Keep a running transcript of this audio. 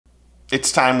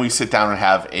it's time we sit down and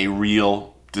have a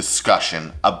real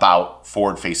discussion about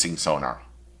forward-facing sonar.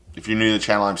 If you're new to the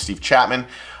channel, I'm Steve Chapman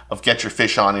of Get Your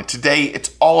Fish On, and today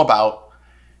it's all about,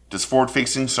 does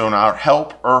forward-facing sonar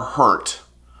help or hurt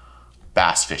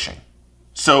bass fishing?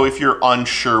 So if you're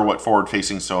unsure what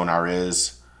forward-facing sonar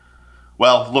is,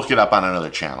 well, look it up on another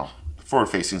channel.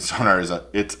 Forward-facing sonar is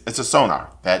it's a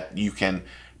sonar that you can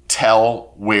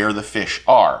tell where the fish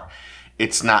are.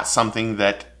 It's not something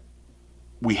that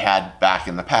we had back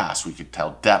in the past. We could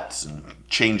tell depths and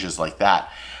changes like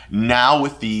that. Now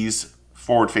with these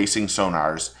forward-facing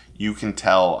sonars, you can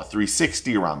tell a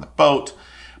 360 around the boat,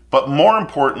 but more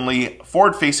importantly,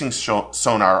 forward-facing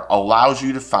sonar allows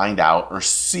you to find out or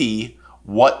see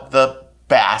what the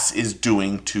bass is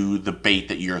doing to the bait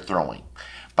that you're throwing.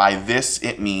 By this,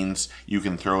 it means you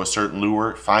can throw a certain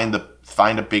lure, find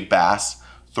a big bass,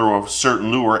 throw a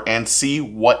certain lure, and see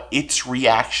what its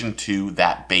reaction to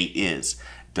that bait is.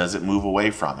 Does it move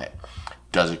away from it?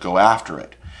 Does it go after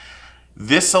it?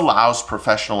 This allows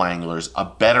professional anglers a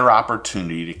better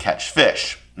opportunity to catch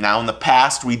fish. Now, in the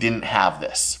past, we didn't have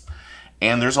this.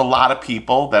 And there's a lot of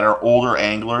people that are older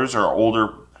anglers or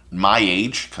older my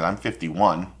age, because I'm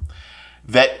 51,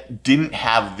 that didn't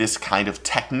have this kind of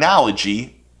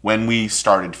technology when we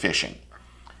started fishing.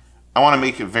 I want to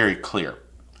make it very clear.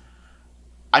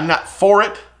 I'm not for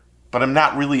it, but I'm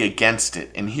not really against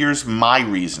it. And here's my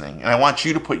reasoning. And I want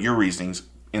you to put your reasonings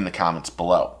in the comments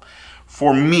below.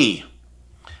 For me,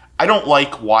 I don't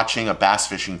like watching a bass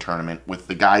fishing tournament with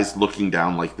the guys looking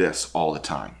down like this all the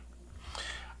time.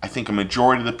 I think a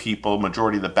majority of the people,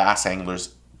 majority of the bass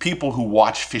anglers, people who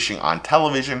watch fishing on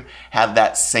television have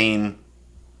that same,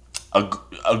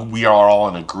 we are all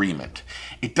in agreement.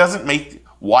 It doesn't make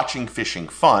watching fishing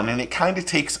fun, and it kind of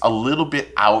takes a little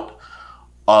bit out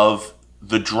of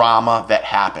the drama that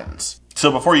happens.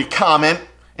 So before you comment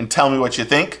and tell me what you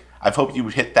think, I hope you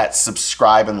would hit that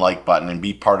subscribe and like button and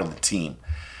be part of the team.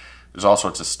 There's all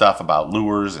sorts of stuff about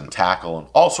lures and tackle and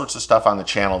all sorts of stuff on the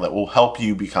channel that will help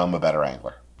you become a better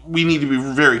angler. We need to be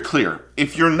very clear.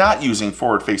 If you're not using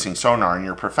forward-facing sonar and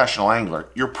you're a professional angler,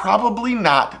 you're probably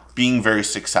not being very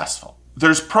successful.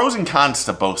 There's pros and cons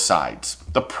to both sides.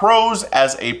 The pros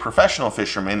as a professional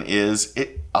fisherman is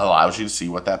it allows you to see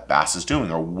what that bass is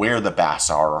doing or where the bass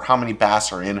are or how many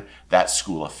bass are in that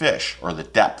school of fish or the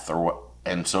depth or what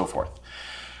and so forth.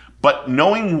 But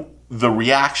knowing the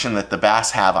reaction that the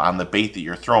bass have on the bait that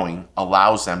you're throwing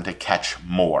allows them to catch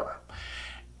more.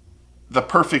 The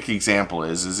perfect example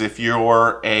is if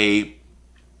you're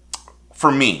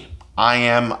for me, I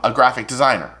am a graphic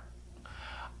designer.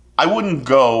 I wouldn't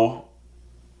go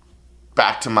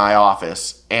back to my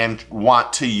office and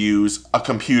want to use a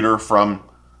computer from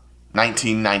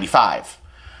 1995.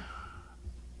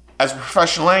 As a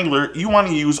professional angler, you want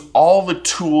to use all the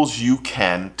tools you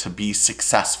can to be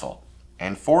successful.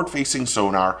 And forward-facing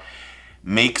sonar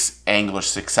makes anglers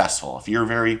successful. If you're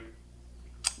very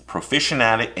proficient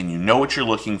at it and you know what you're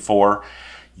looking for,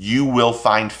 you will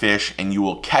find fish and you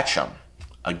will catch them.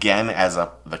 Again,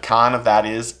 the con of that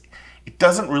is it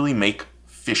doesn't really make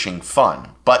fishing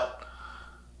fun. But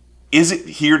is it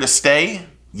here to stay?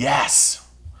 Yes.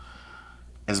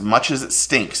 As much as it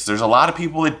stinks. There's a lot of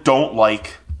people that don't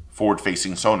like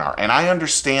forward-facing sonar, and I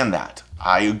understand that.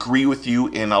 I agree with you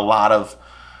in a lot of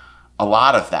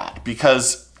that,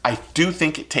 because I do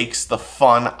think it takes the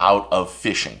fun out of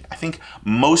fishing. I think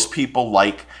most people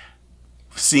like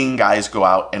seeing guys go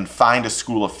out and find a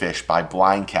school of fish by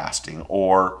blind casting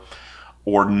or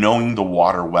knowing the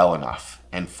water well enough.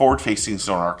 And forward-facing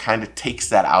sonar kind of takes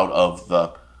that out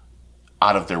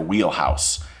of their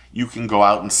wheelhouse. You can go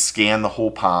out and scan the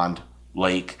whole pond,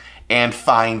 lake, and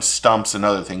find stumps and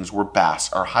other things where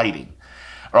bass are hiding.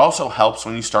 It also helps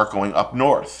when you start going up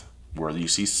north, where you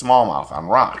see smallmouth on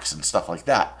rocks and stuff like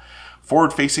that.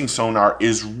 Forward-facing sonar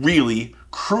is really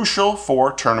crucial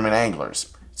for tournament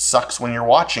anglers. It sucks when you're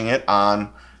watching it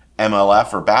on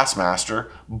MLF or Bassmaster,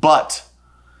 but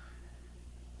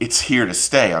it's here to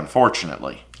stay,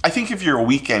 unfortunately. I think if you're a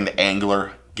weekend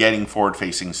angler getting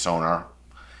forward-facing sonar,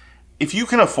 if you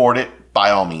can afford it, by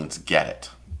all means, get it.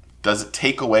 Does it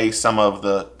take away some of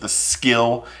the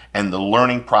skill and the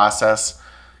learning process?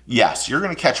 Yes, you're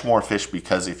going to catch more fish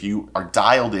because if you are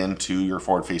dialed into your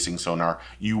forward-facing sonar,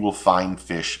 you will find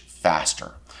fish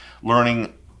faster.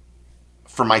 Learning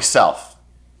for myself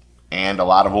and a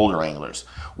lot of older anglers,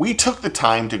 we took the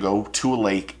time to go to a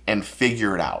lake and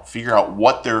figure it out. Figure out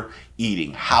what they're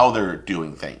eating, how they're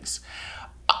doing things.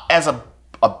 As a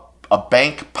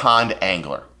bank pond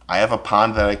angler, I have a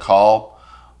pond that I call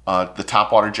the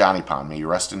Topwater Johnny Pond. May you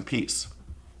rest in peace.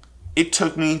 It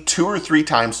took me 2 or 3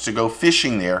 times to go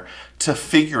fishing there to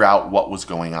figure out what was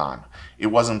going on. It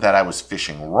wasn't that I was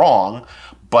fishing wrong,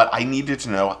 but I needed to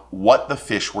know what the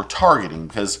fish were targeting,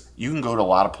 because you can go to a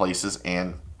lot of places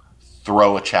and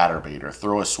throw a chatterbait or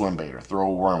throw a swim bait or throw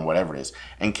a worm, whatever it is,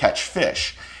 and catch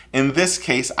fish. In this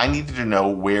case, I needed to know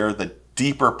where the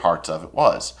deeper parts of it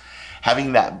was.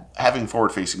 Having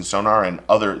forward-facing sonar and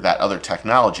that other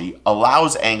technology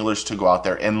allows anglers to go out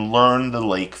there and learn the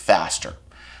lake faster.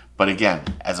 But again,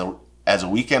 as a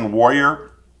weekend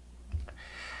warrior,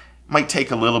 might take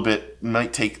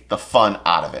the fun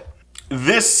out of it.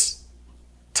 This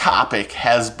topic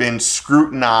has been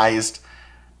scrutinized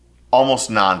almost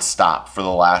nonstop for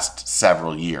the last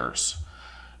several years.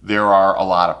 There are a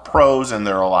lot of pros and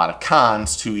there are a lot of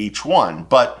cons to each one,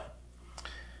 but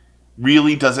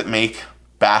really, does it make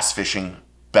bass fishing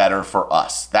better for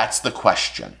us? That's the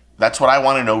question. That's what I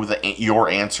want to know your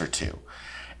answer to.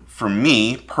 For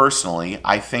me, personally,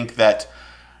 I think that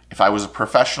if I was a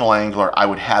professional angler, I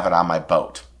would have it on my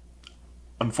boat.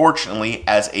 Unfortunately,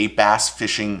 as a bass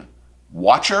fishing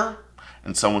watcher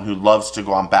and someone who loves to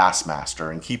go on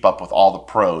Bassmaster and keep up with all the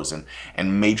pros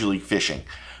and Major League Fishing,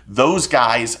 those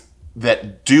guys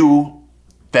that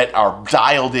are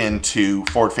dialed into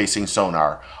forward-facing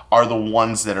sonar are the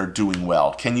ones that are doing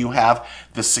well. Can you have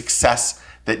the success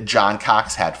that John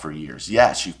Cox had for years?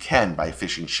 Yes, you can, by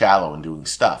fishing shallow and doing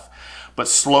stuff. But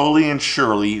slowly and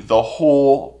surely, the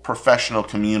whole professional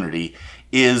community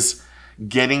is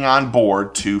getting on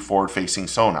board to forward-facing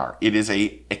sonar. It is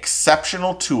an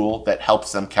exceptional tool that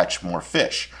helps them catch more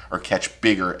fish or catch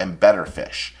bigger and better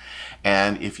fish.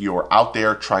 And if you're out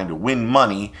there trying to win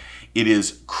money, it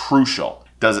is crucial.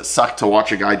 Does it suck to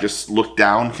watch a guy just look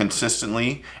down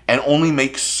consistently and only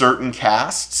make certain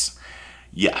casts?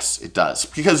 Yes, it does.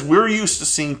 Because we're used to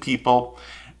seeing people,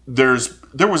 there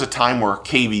was a time where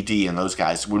KVD and those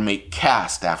guys would make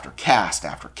cast after cast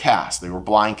after cast. They were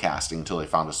blind casting until they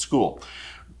found a school.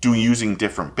 Using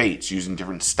different baits, using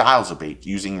different styles of bait,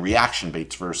 using reaction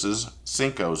baits versus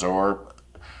Cincos or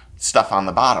stuff on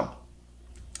the bottom.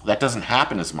 That doesn't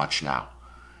happen as much now.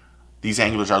 These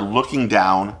anglers are looking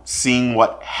down, seeing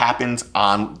what happens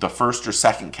on the first or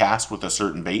second cast with a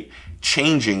certain bait,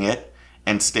 changing it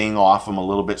and staying off them a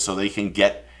little bit so they can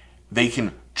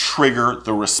trigger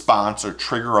the response or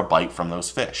trigger a bite from those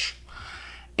fish.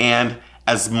 And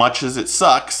as much as it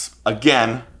sucks,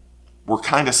 again, we're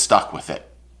kind of stuck with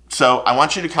it. So I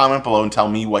want you to comment below and tell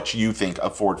me what you think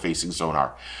of forward-facing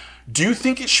sonar. Do you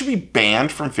think it should be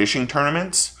banned from fishing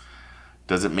tournaments?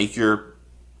 Does it make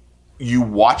you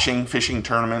watching fishing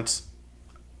tournaments,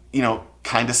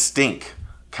 kind of stink?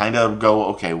 Kind of go,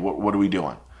 okay, what are we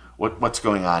doing? What's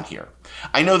going on here?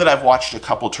 I know that I've watched a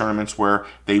couple tournaments where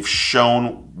they've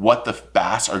shown what the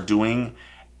bass are doing.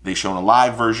 They've shown a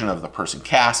live version of the person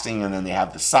casting, and then they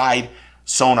have the side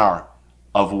sonar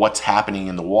of what's happening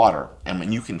in the water. And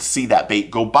when you can see that bait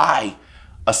go by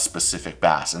a specific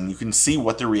bass, and you can see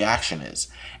what the reaction is.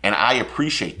 And I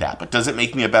appreciate that. But does it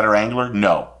make me a better angler?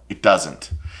 No, it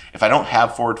doesn't. If I don't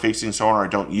have forward-facing sonar or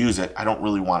don't use it, I don't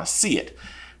really want to see it.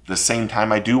 At the same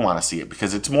time, I do want to see it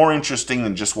because it's more interesting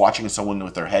than just watching someone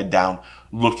with their head down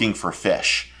looking for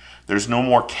fish. There's no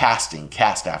more casting,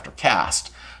 cast after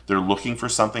cast. They're looking for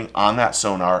something on that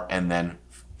sonar and then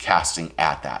casting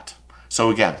at that. So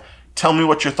again, tell me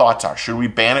what your thoughts are. Should we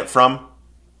ban it from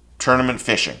tournament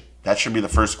fishing? That should be the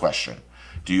first question.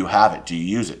 Do you have it? Do you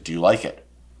use it? Do you like it?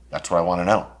 That's what I want to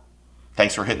know.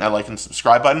 Thanks for hitting that like and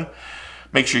subscribe button.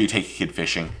 Make sure you take a kid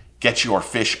fishing. Get your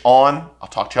fish on. I'll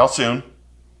talk to y'all soon.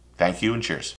 Thank you and cheers.